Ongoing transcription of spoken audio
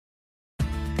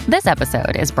This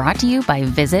episode is brought to you by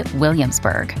Visit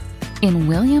Williamsburg. In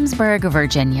Williamsburg,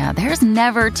 Virginia, there's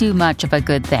never too much of a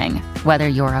good thing. Whether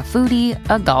you're a foodie,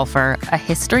 a golfer, a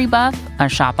history buff, a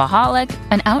shopaholic,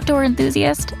 an outdoor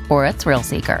enthusiast, or a thrill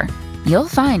seeker, you'll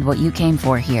find what you came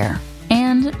for here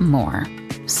and more.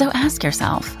 So ask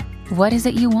yourself, what is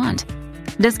it you want?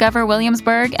 Discover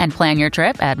Williamsburg and plan your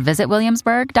trip at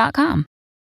visitwilliamsburg.com.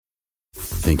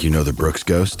 Think you know the Brooks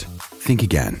Ghost? Think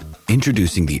again.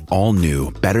 Introducing the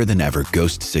all-new, better-than-ever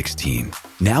Ghost 16.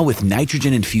 Now with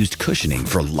nitrogen-infused cushioning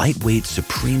for lightweight,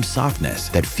 supreme softness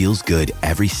that feels good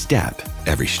every step,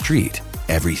 every street,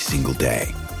 every single day.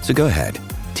 So go ahead,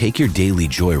 take your daily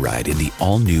joyride in the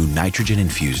all-new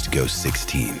nitrogen-infused Ghost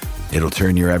 16. It'll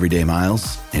turn your everyday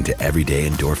miles into everyday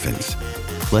endorphins.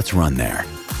 Let's run there.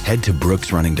 Head to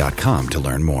brooksrunning.com to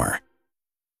learn more.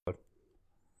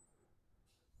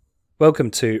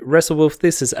 Welcome to WrestleWolf.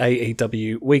 This is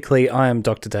AEW Weekly. I am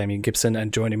Dr. Damien Gibson,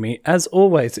 and joining me, as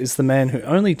always, is the man who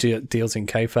only deals in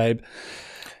kayfabe.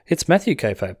 It's Matthew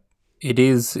Kayfabe. It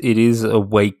is a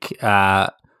week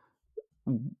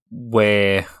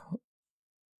where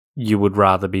you would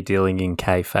rather be dealing in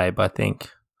kayfabe, I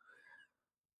think.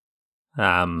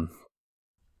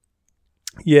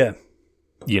 Yeah.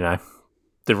 You know,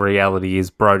 the reality is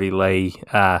Brodie Lee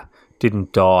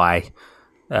didn't die.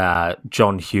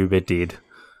 John Huber did.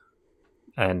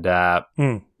 And,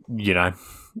 you know,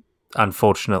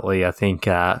 unfortunately, I think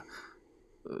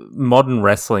modern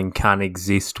wrestling can't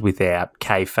exist without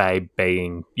kayfabe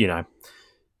being, you know,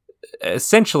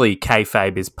 essentially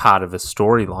kayfabe is part of a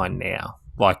storyline now.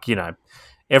 Like, you know,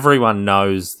 everyone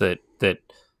knows that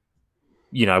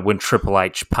you know, when Triple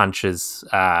H punches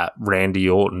Randy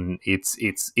Orton,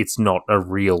 it's not a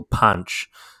real punch.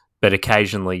 But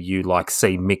occasionally you like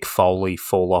see Mick Foley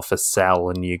fall off a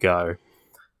cell and you go,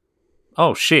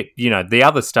 oh shit, you know, the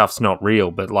other stuff's not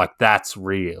real, but like that's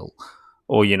real.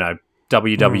 Or, you know,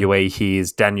 WWE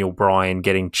hears Daniel Bryan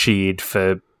getting cheered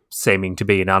for seeming to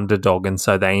be an underdog, and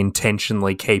so they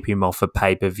intentionally keep him off a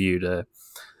pay-per-view to,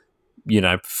 you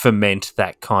know, foment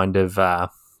that kind of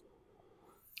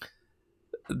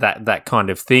that kind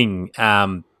of thing.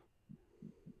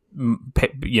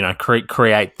 You know,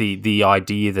 create the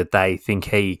idea that they think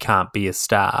he can't be a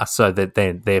star, so that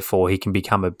then therefore he can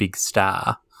become a big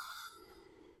star.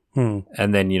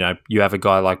 And then, you know, you have a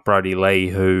guy like Brodie Lee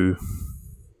who,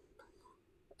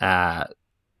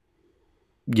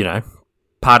 you know,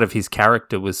 part of his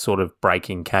character was sort of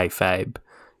breaking kayfabe,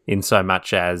 in so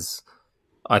much as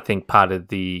I think part of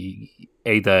the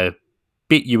either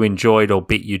bit you enjoyed or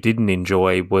bit you didn't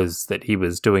enjoy was that he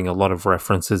was doing a lot of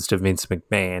references to Vince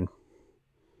McMahon.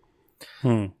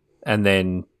 And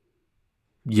then,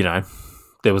 you know,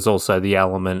 there was also the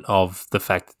element of the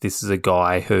fact that this is a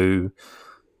guy who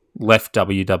left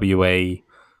WWE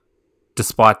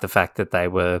despite the fact that they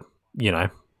were, you know,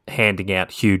 handing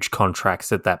out huge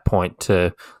contracts at that point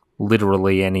to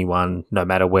literally anyone, no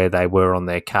matter where they were on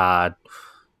their card,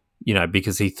 you know,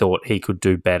 because he thought he could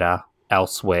do better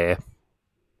elsewhere.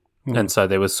 And so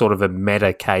there was sort of a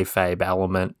meta kayfabe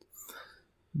element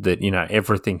that, you know,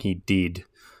 everything he did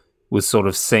was sort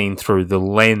of seen through the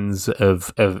lens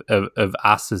of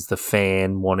us as the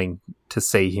fan wanting to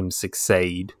see him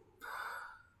succeed.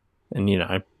 And, you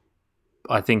know,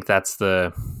 I think that's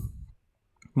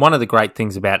one of the great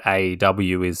things about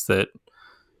AEW is that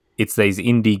it's these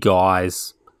indie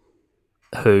guys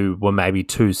who were maybe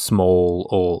too small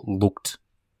or looked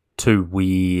too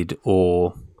weird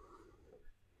or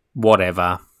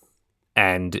whatever,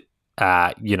 and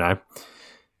you know,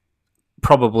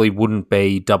 probably wouldn't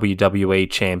be WWE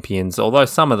champions, although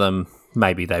some of them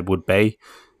maybe they would be.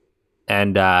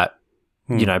 And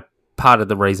you know, part of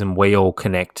the reason we all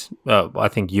connect, I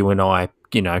think you and I,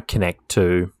 you know, connect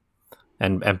to,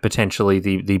 and potentially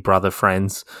the brother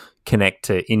friends connect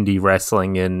to indie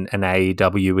wrestling and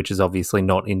AEW, which is obviously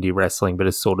not indie wrestling, but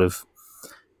is sort of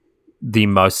the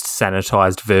most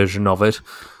sanitized version of it.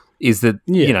 Is that,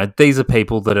 you know, these are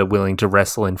people that are willing to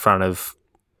wrestle in front of,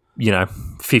 you know,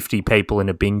 50 people in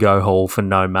a bingo hall for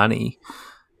no money.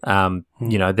 You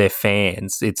know, they're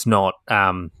fans. It's not,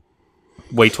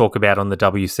 we talk about on the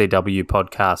WCW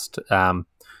podcast,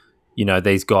 you know,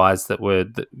 these guys that were,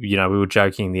 you know, we were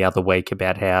joking the other week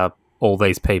about how all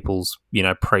these people's, you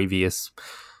know, previous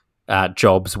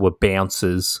jobs were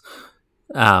bouncers.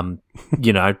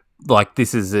 You know, like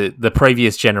this is the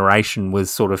previous generation was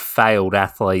sort of failed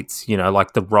athletes, you know,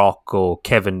 like The Rock or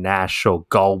Kevin Nash or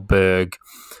Goldberg,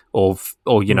 or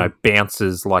you know,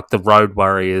 bouncers like the Road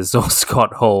Warriors or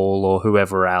Scott Hall or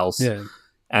whoever else. Yeah.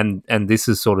 And this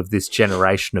is sort of this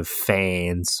generation of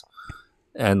fans,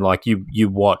 and like you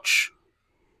watch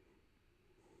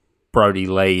Brodie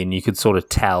Lee, and you could sort of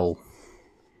tell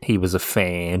he was a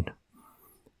fan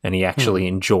and he actually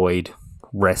enjoyed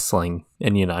wrestling.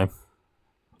 And, you know,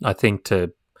 I think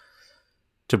to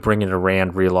bring it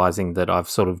around, realizing that I've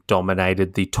sort of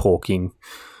dominated the talking,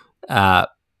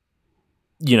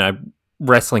 you know,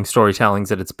 wrestling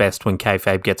storytelling's at its best when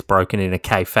kayfabe gets broken in a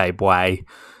kayfabe way,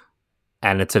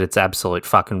 and it's at its absolute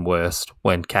fucking worst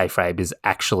when kayfabe is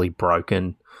actually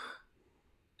broken.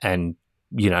 And,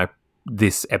 you know,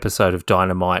 this episode of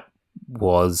Dynamite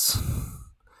was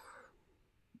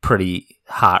pretty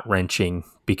heart-wrenching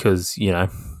because, you know,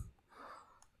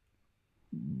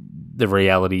 the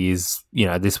reality is, you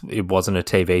know, it wasn't a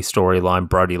TV storyline.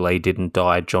 Brodie Lee didn't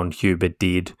die. John Huber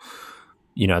did.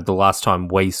 You know, the last time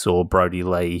we saw Brodie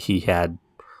Lee, he had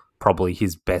probably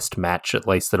his best match, at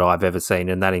least that I've ever seen,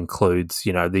 and that includes,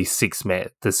 you know, the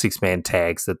six-man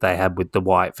tags that they had with the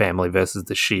Wyatt family versus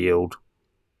the Shield.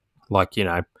 Like, you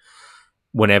know,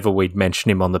 whenever we'd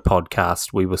mention him on the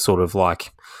podcast, we were sort of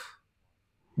like,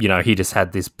 you know, he just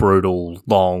had this brutal,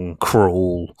 long,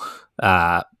 cruel,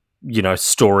 you know,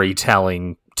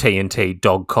 storytelling TNT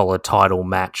dog collar title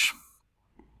match.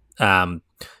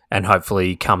 And hopefully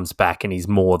he comes back and he's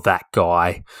more that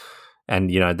guy.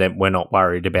 And, you know, then we're not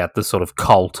worried about the sort of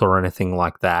cult or anything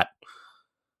like that.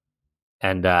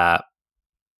 And yeah,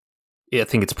 I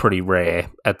think it's pretty rare,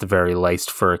 at the very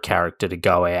least, for a character to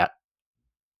go out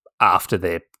after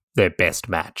their best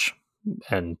match.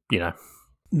 And, you know,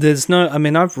 there's no, I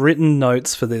mean, I've written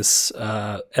notes for this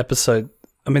episode.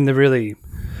 I mean, they're really,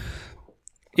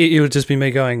 it would just be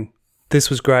me going, this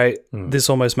was great, this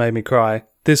almost made me cry,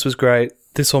 this was great,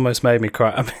 this almost made me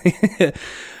cry. I mean,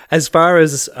 as far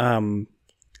as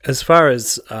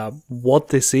what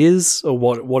this is, or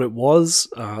what it was,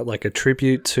 like a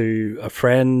tribute to a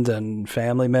friend and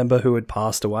family member who had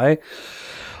passed away,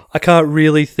 I can't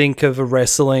really think of a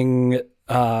wrestling,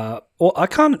 or I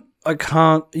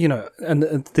can't, you know, and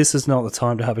this is not the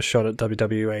time to have a shot at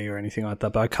WWE or anything like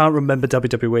that, but I can't remember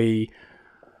WWE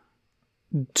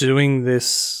doing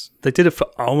this. They did it for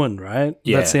Owen, right?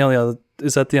 Yeah. That's the only other,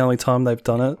 is that the only time they've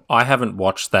done it? I haven't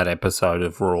watched that episode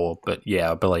of Raw, but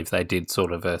yeah, I believe they did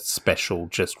sort of a special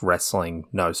just wrestling,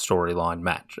 no storyline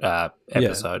match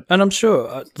episode. Yeah. And I'm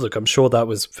sure, I'm sure that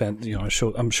was, you know,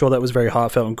 I'm sure that was very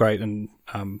heartfelt and great. And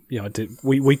you know,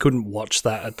 we couldn't watch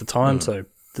that at the time, so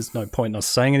there's no point in us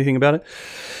saying anything about it.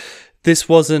 This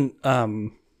wasn't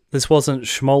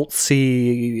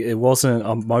schmaltzy. It wasn't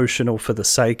emotional for the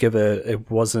sake of it.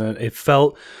 It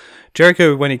felt,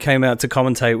 Jericho, when he came out to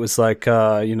commentate, was like,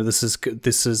 you know, this is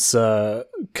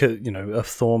you know, a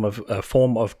form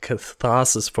of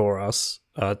catharsis for us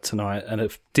tonight, and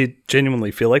it did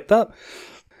genuinely feel like that.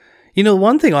 You know,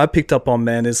 one thing I picked up on,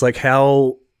 man, is like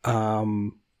how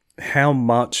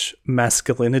much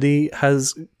masculinity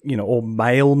has, you know, or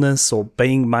maleness, or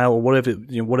being male, or whatever,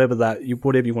 you know, whatever you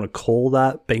want to call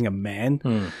that, being a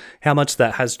man, how much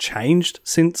that has changed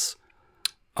since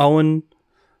Owen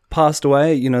passed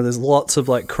away. You know, there's lots of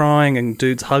like crying and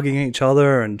dudes hugging each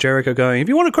other, and Jericho going, if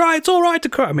you want to cry, it's all right to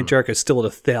cry. I mean, Jericho's still at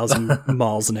 1,000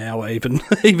 miles an hour, even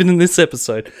in this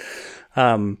episode.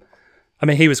 I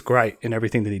mean, he was great in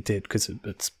everything that he did, because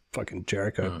it's fucking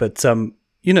Jericho. But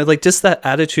you know, like, just that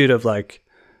attitude of like,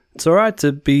 it's all right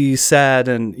to be sad,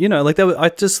 and, you know, like that. I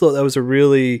just thought that was a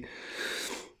really,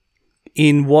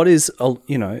 in what is,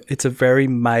 you know, it's a very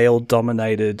male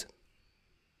dominated.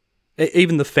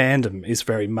 Even the fandom is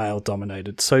very male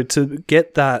dominated. So to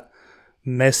get that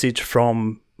message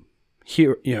from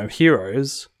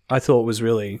heroes, I thought was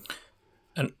really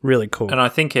cool. And I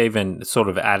think even sort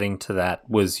of adding to that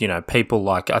was, you know, people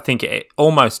like, I think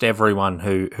almost everyone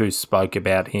who spoke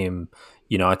about him,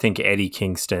 you know, I think Eddie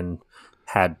Kingston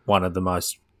had one of the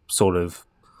most sort of,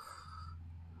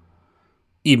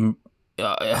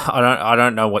 I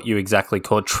don't know what you exactly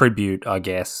call it, tribute, I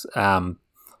guess.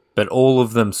 But all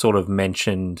of them sort of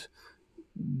mentioned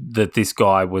that this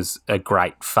guy was a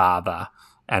great father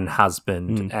and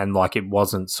husband, and like, it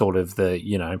wasn't sort of the,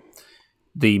 you know,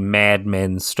 the Mad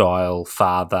Men style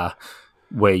father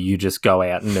where you just go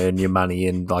out and earn your money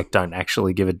and like don't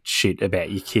actually give a shit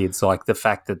about your kids. Like, the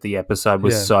fact that the episode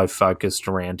was so focused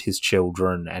around his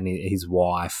children and his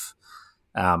wife,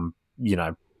 you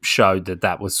know, showed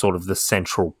that was sort of the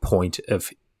central point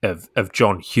of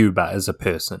John Huber as a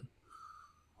person.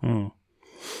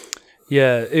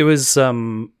 Yeah, it was.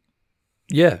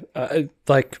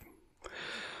 Like,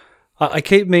 I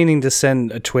keep meaning to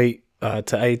send a tweet to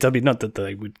AEW. Not that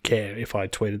they would care if I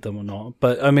tweeted them or not,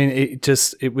 but I mean,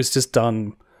 it was just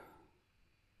done.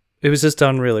 It was just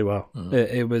done really well.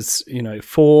 It was, you know,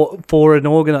 for an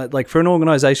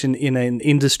organization in an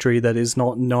industry that is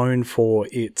not known for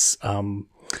its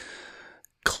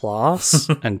class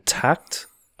and tact.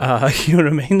 You know what I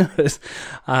mean?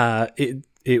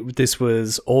 This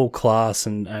was all class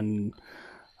and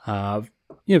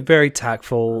very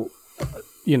tactful.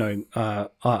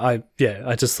 I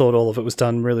just thought all of it was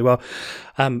done really well.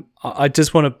 I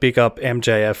just want to big up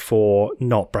MJF for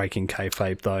not breaking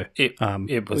kayfabe though. It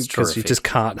was because terrific. you just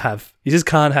can't have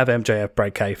MJF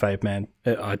break kayfabe, man.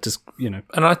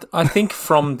 And I think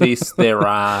from this there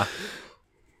are,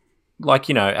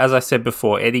 as I said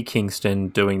before, Eddie Kingston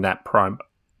doing that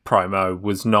promo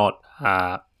was not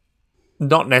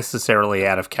necessarily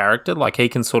out of character. Like, he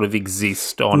can sort of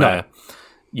exist on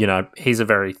he's a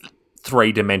very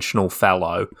three-dimensional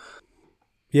fellow.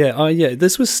 Yeah,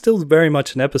 this was still very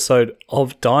much an episode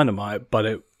of Dynamite, but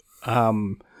it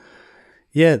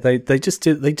they just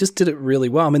did it really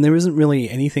well. I mean, there isn't really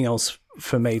anything else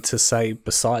for me to say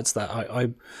besides that.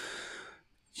 I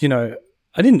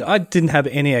didn't have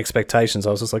any expectations.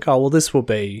 I was just like, oh well, this will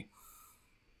be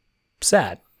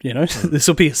sad, this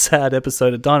will be a sad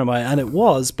episode of Dynamite, and it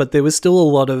was, but there was still a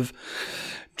lot of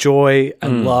joy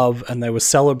and love, and they were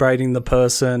celebrating the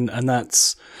person, and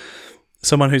that's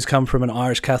someone who's come from an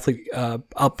Irish Catholic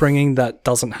upbringing. That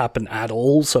doesn't happen at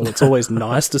all, so it's always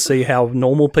nice to see how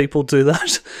normal people do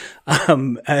that.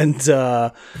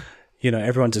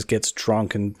 Everyone just gets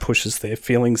drunk and pushes their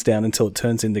feelings down until it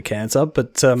turns into cancer,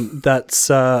 but that's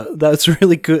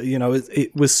really good.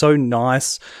 It was so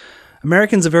nice.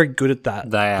 Americans are very good at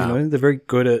that. They are. They're very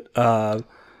good at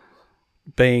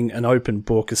being an open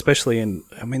book, especially it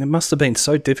must have been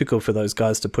so difficult for those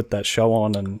guys to put that show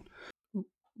on. And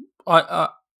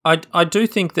I do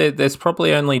think that there's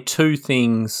probably only two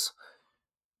things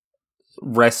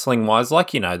wrestling wise.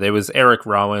 There was Eric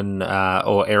Rowan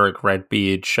or Eric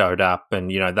Redbeard showed up, and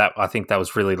that, I think that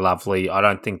was really lovely. I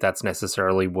don't think that's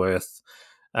necessarily worth.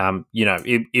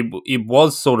 It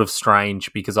was sort of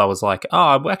strange because I was like, oh,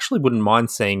 I actually wouldn't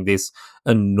mind seeing this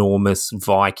enormous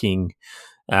Viking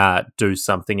do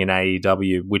something in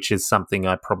AEW, which is something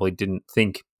I probably didn't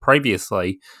think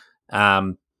previously.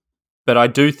 But I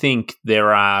do think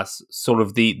there are sort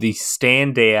of the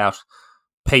standout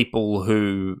people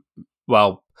who,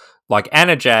 like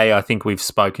Anna Jay, I think we've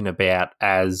spoken about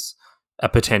as a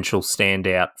potential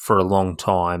standout for a long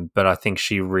time, but I think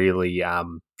she really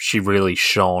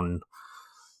shone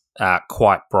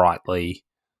quite brightly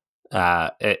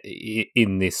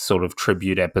in this sort of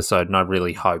tribute episode, and I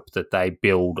really hope that they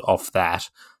build off that,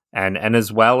 and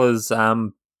as well as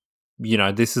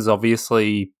this is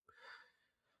obviously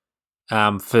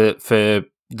for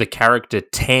the character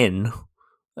 10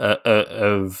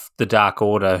 of the Dark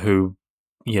Order, who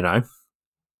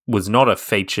was not a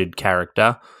featured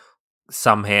character,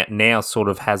 somehow now sort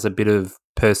of has a bit of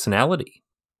personality.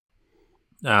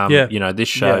 This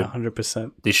showed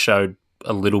 100%. This showed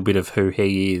a little bit of who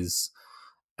he is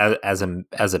as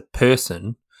a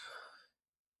person,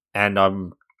 and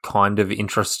I'm kind of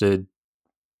interested.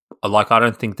 Like, I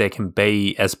don't think there can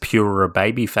be as pure a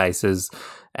babyface as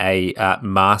a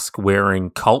mask-wearing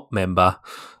cult member,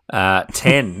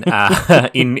 10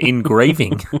 in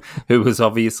grieving, who was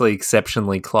obviously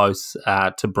exceptionally close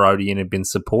to Brodie and had been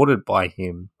supported by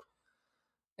him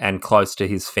and close to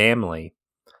his family.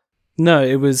 No,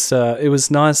 it was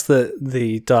nice that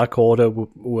the Dark Order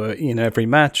were in every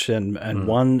match and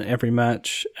won every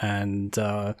match, and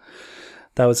that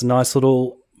was a nice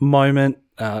little moment.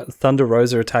 Thunder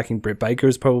Rosa attacking Britt Baker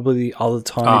is probably the other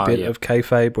tiny bit of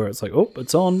kayfabe where it's like, oh,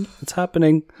 it's on, it's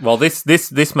happening. Well,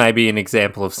 this may be an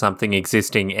example of something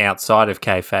existing outside of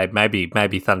kayfabe.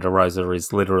 Maybe Thunder Rosa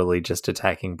is literally just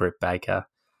attacking Britt Baker.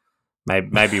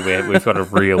 Maybe we've got a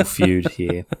real feud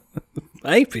here.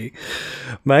 Maybe.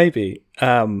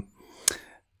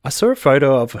 I saw a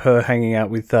photo of her hanging out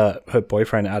with her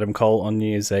boyfriend Adam Cole on New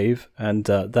Year's Eve, and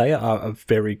they are a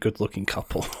very good-looking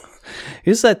couple.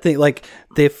 Here's that thing, like,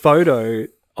 their photo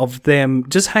of them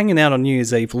just hanging out on New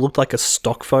Year's Eve looked like a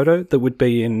stock photo that would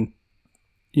be in,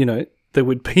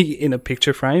 a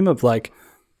picture frame of, like,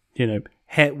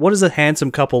 what does a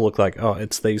handsome couple look like? Oh,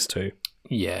 it's these two.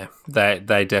 Yeah,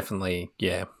 they definitely,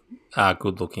 are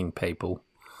good-looking people.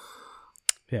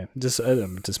 Yeah, it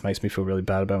just makes me feel really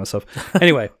bad about myself.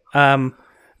 Anyway,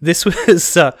 this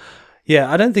was, I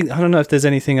don't know if there's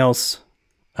anything else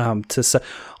to say.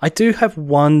 I do have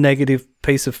one negative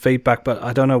piece of feedback, but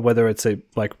I don't know whether it's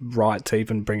right to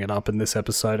even bring it up in this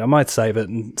episode. I might save it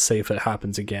and see if it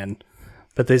happens again.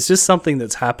 But there's just something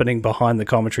that's happening behind the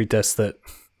commentary desk that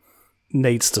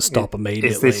needs to stop immediately.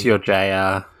 Is this your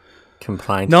JR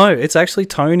complaint? No, it's actually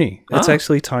Tony. It's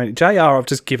actually Tony. JR, I've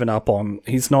just given up on.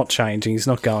 He's not changing. He's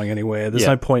not going anywhere. There's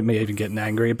no point me even getting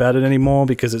angry about it anymore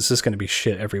because it's just going to be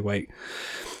shit every week.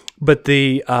 But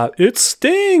the it's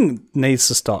Sting needs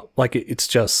to stop. Like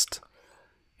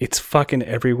it's fucking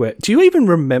everywhere. Do you even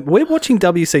remember? We're watching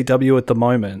WCW at the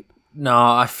moment. No,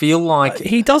 I feel like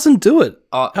he doesn't do it.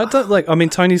 I don't like. I mean,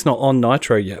 Tony's not on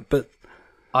Nitro yet, but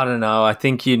I don't know. I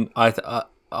think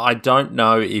I don't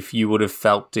know if you would have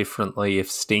felt differently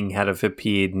if Sting had have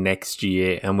appeared next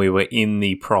year and we were in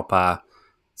the proper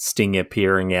Sting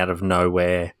appearing out of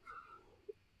nowhere.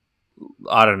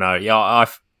 I don't know. Yeah,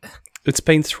 it's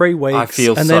been 3 weeks. I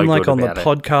feel and so then like good on the about it.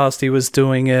 podcast he was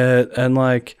doing it, and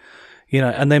like, you know,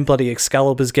 and then bloody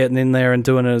Excalibur's getting in there and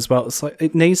doing it as well. It's like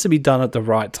it needs to be done at the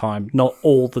right time, not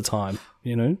all the time,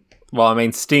 you know? Well, I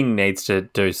mean, Sting needs to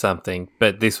do something,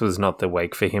 but this was not the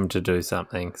week for him to do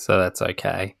something, so that's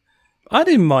okay. I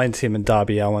didn't mind him and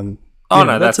Darby Allin. Oh,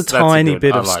 no, that's a tiny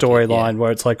bit of storyline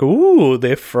where it's like, ooh,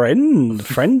 they're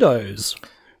friendos.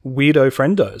 Weirdo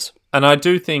friendos. And I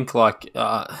do think, like,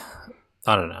 I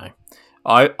don't know.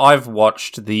 I've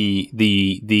watched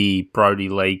the Brodie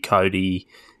Lee Cody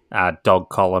dog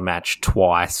collar match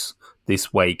twice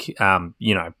this week,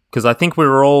 you know, because I think we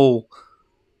were all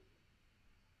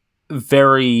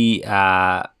very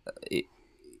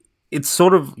it's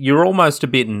sort of, you're almost a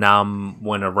bit numb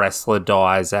when a wrestler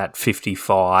dies at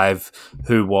 55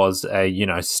 who was a, you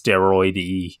know,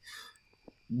 steroidy,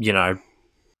 you know,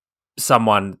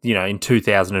 someone, you know, in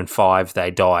 2005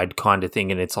 they died kind of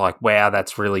thing, and it's like, wow,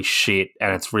 that's really shit,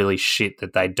 and it's really shit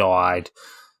that they died.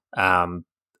 But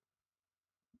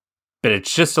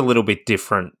it's just a little bit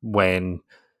different when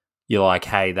you're like,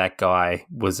 hey, that guy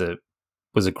was a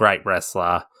great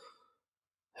wrestler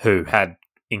who had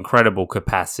incredible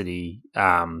capacity,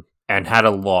 and had a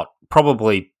lot,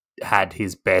 probably had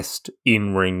his best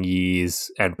in-ring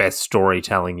years and best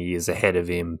storytelling years ahead of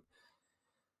him.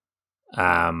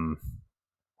 And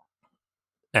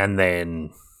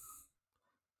then,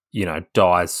 you know,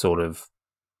 dies sort of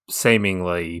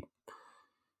seemingly,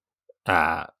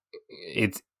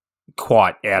 it's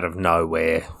quite out of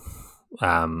nowhere,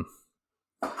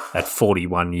 at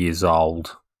 41 years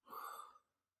old.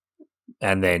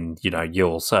 And then, you know, you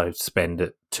also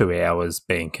spend 2 hours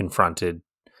being confronted,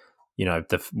 you know,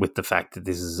 with the fact that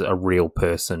this is a real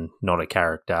person, not a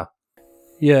character.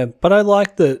 Yeah, but I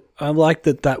like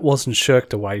that wasn't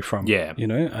shirked away from. Yeah. You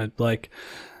know,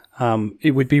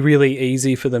 it would be really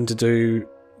easy for them to do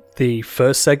the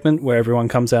first segment where everyone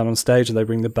comes out on stage and they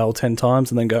ring the bell 10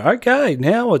 times and then go, okay,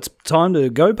 now it's time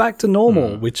to go back to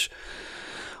normal, which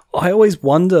I always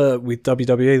wonder with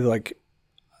WWE, like,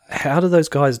 how do those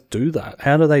guys do that?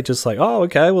 How do they just like, oh,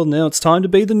 okay, well, now it's time to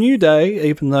be the New Day,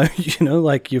 even though, you know,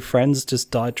 like your friends just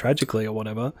died tragically or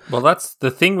whatever? Well, that's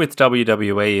the thing with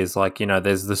WWE is, like, you know,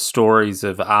 there's the stories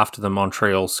of after the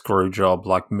Montreal Screwjob,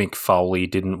 like Mick Foley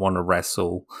didn't want to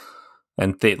wrestle.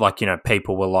 And, like, you know,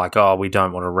 people were like, oh, we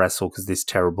don't want to wrestle because this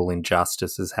terrible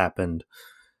injustice has happened.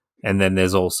 And then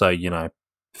there's also, you know,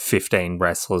 15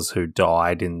 wrestlers who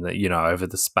died in the, you know, over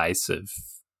the space of,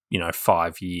 you know,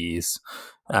 5 years.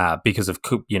 Because of,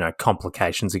 you know,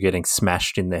 complications of getting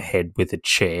smashed in the head with a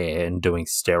chair and doing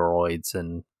steroids,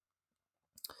 and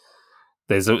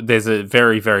there's a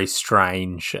very, very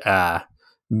strange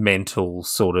mental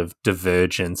sort of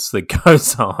divergence that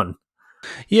goes on.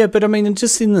 Yeah, but I mean,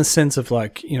 just in the sense of,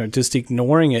 like, you know, just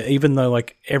ignoring it, even though,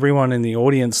 like, everyone in the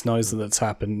audience knows that it's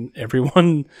happened,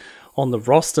 everyone on the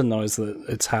roster knows that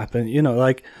it's happened, you know,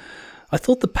 like, I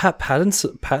thought the Pat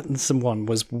Pattinson one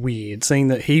was weird, seeing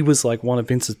that he was like one of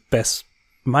Vince's best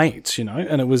mates, you know,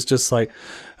 and it was just like,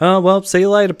 oh, well, see you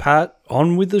later, Pat,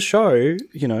 on with the show,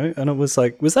 you know, and it was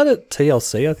like, was that at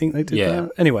TLC? I think they did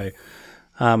that. Anyway,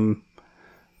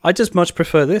 I just much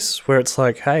prefer this, where it's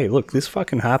like, hey, look, this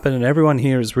fucking happened and everyone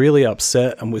here is really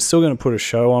upset and we're still going to put a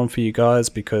show on for you guys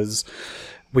because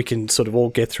we can sort of all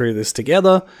get through this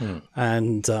together,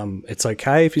 and it's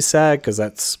okay if you're sad because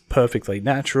that's perfectly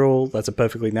natural. That's a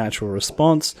perfectly natural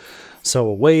response. So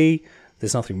are we.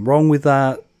 There's nothing wrong with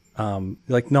that.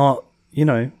 Like, not, you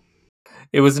know.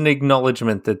 It was an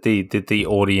acknowledgement that the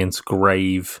audience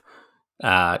grieve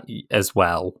as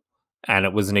well, and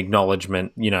it was an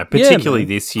acknowledgement, you know, particularly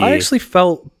this year. I actually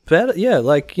felt better. Yeah,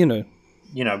 like, you know.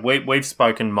 You know, we've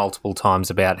spoken multiple times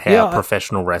about how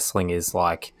professional wrestling is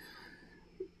like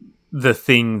the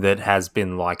thing that has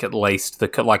been, like, at least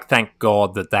like, thank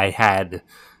God that they had,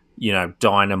 you know,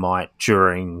 Dynamite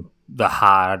during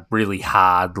the really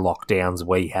hard lockdowns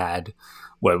we had,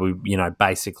 where we, you know,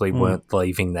 basically weren't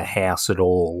leaving the house at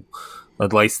all.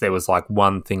 At least there was like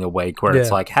one thing a week where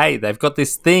it's like, hey, they've got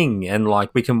this thing and like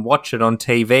we can watch it on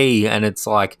TV, and it's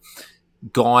like,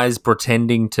 guys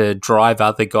pretending to drive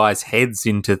other guys' heads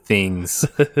into things.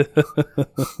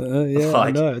 Yeah,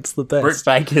 I know, it's the best. Britt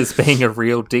Baker's being a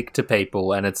real dick to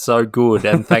people, and it's so good.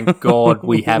 And thank God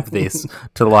we have this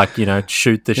to, like, you know,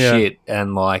 shoot the shit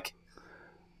and, like,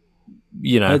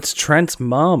 you know, it's Trent's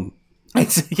mum.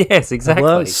 Yes,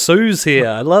 exactly. Sue's here.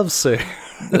 I love Sue.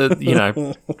 You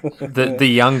know, the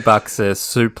Young Bucks are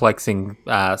suplexing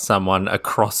someone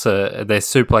across they're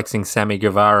suplexing Sammy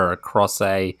Guevara across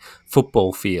a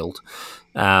football field.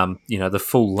 You know, the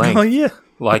full length. Oh yeah,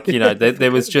 like, you know,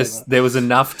 there was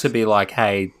enough to be like,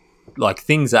 hey, like,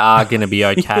 things are going to be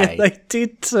okay. Yeah, they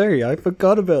did too. I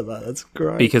forgot about that. That's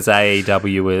great. Because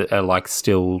AEW are like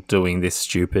still doing this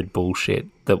stupid bullshit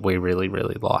that we really,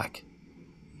 really like.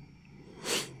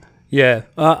 Yeah,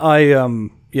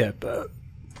 but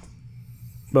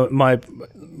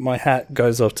my hat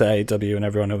goes off to AEW and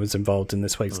everyone who was involved in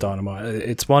this week's Dynamite.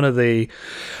 It's one of the,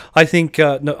 I think,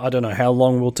 no, I don't know how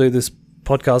long we'll do this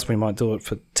podcast. We might do it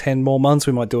for 10 more months.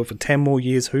 We might do it for 10 more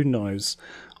years. Who knows?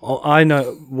 What I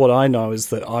know is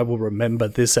that I will remember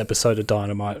this episode of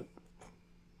Dynamite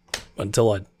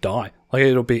until I die. Like,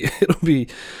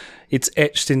 it's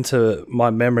etched into my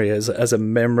memory as a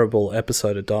memorable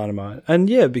episode of Dynamite. And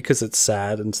yeah, because it's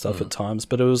sad and stuff at times,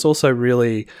 but it was also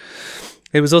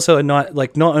a night,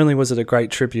 like, not only was it a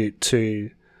great tribute to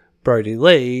Brodie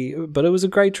Lee, but it was a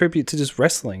great tribute to just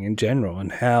wrestling in general,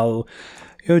 and how,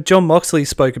 you know, John Moxley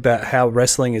spoke about how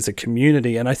wrestling is a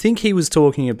community, and I think he was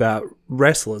talking about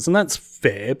wrestlers, and that's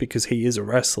fair because he is a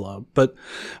wrestler, but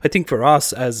I think for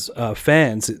us as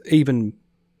fans, even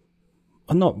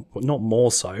not more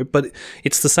so, but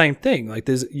it's the same thing. Like,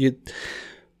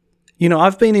 you know,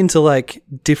 I've been into, like,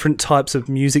 different types of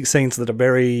music scenes that are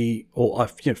very, or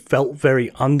I've, you know, felt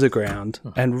very underground,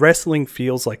 and wrestling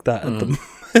feels like that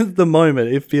at the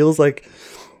moment. It feels like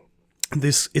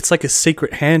this. It's like a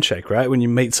secret handshake, right? When you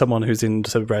meet someone who's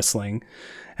into wrestling,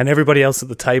 and everybody else at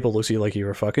the table looks at you like you're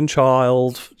a fucking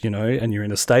child, you know, and you're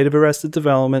in a state of arrested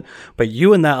development. But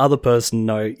you and that other person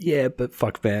know, yeah, but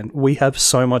fuck, man, we have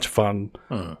so much fun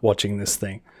watching this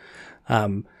thing.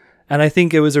 And I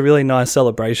think it was a really nice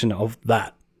celebration of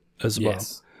that as well.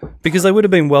 Because they would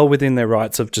have been well within their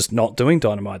rights of just not doing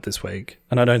Dynamite this week.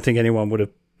 And I don't think anyone would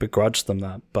have begrudged them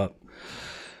that. But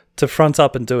to front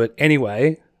up and do it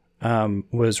anyway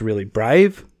was really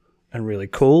brave and really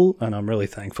cool. And I'm really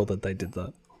thankful that they did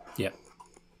that. Yeah,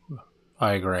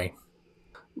 I agree.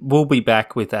 We'll be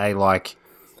back with a, like,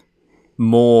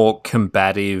 more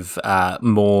combative,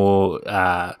 more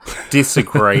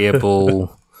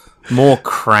disagreeable... more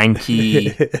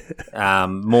cranky,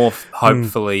 more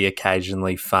hopefully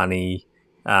occasionally funny,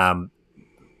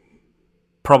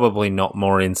 probably not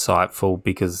more insightful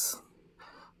because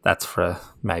that's for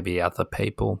maybe other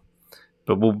people.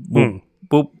 But we'll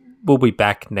be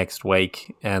back next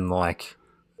week, and, like,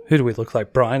 who do we look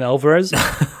like? Brian Alvarez?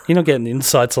 You're not getting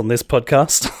insights on this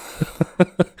podcast.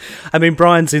 I mean,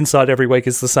 Brian's insight every week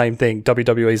is the same thing.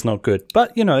 WWE's not good,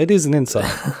 but, you know, it is an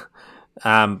insight.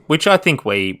 Which I think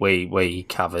we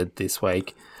covered this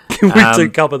week. We do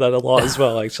cover that a lot as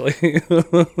well, actually.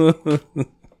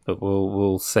 But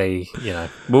we'll see. You know,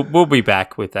 we'll be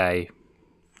back with a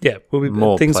we'll be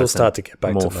more things pleasant, will start to get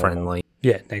back more to normal. friendly.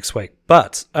 Yeah, next week.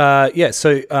 But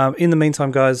so in the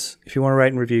meantime, guys, if you want to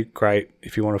rate and review, great.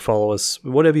 If you want to follow us,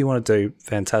 whatever you want to do,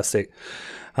 fantastic.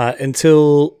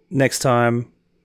 Until next time,